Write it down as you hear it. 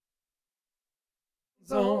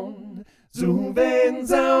zone, zooming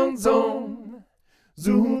zone, zone,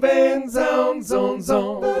 zooming zone, zone,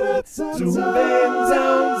 zone, zooming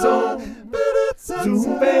zone, zone,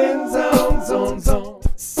 zooming zone, zone, zone.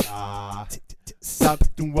 Stop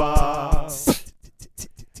to walk,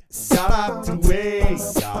 stop to wait,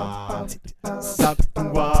 stop to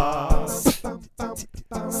walk, stop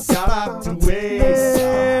to wait,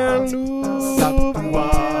 stop to walk, stop to wait, stop to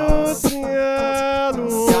walk, stop to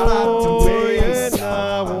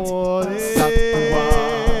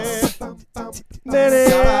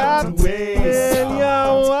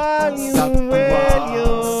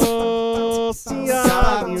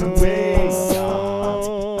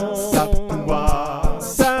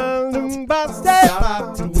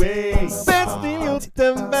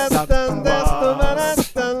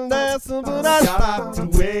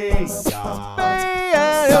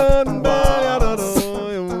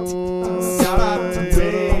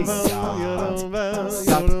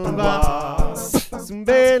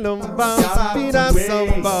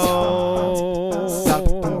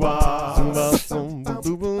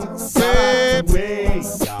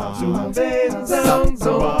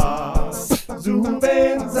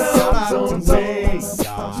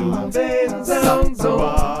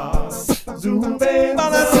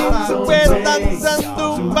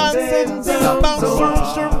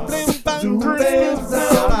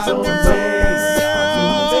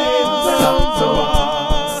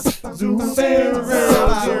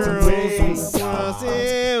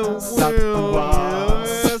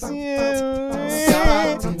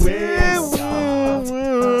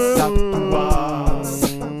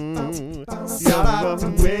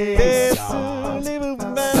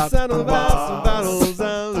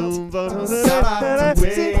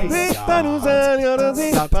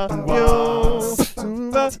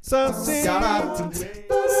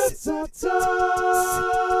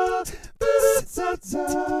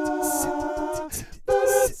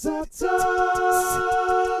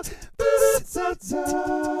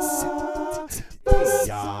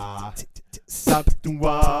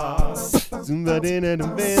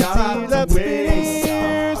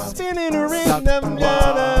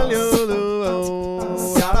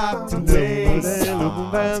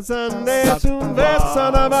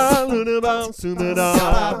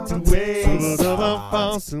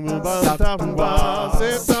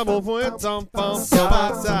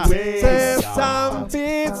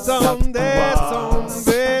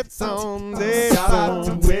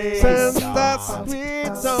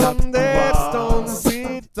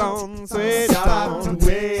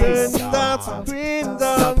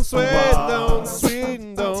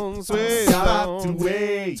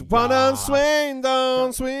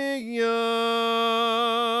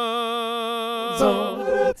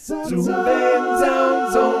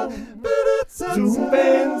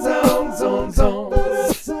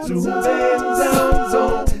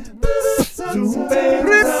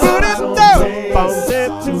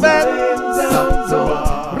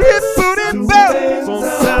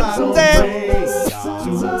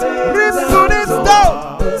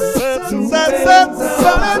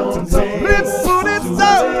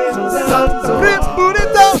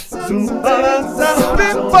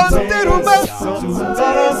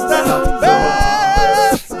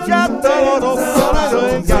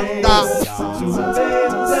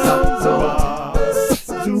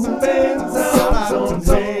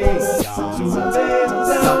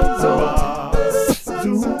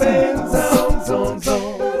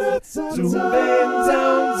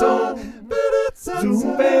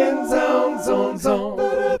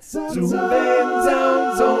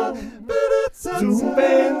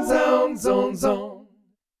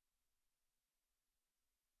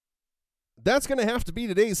That's going to have to be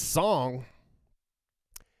today's song.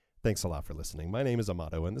 Thanks a lot for listening. My name is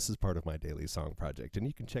Amato, and this is part of my daily song project. And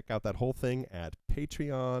you can check out that whole thing at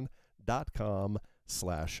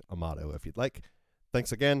patreon.com/Amato if you'd like.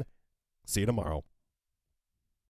 Thanks again. See you tomorrow.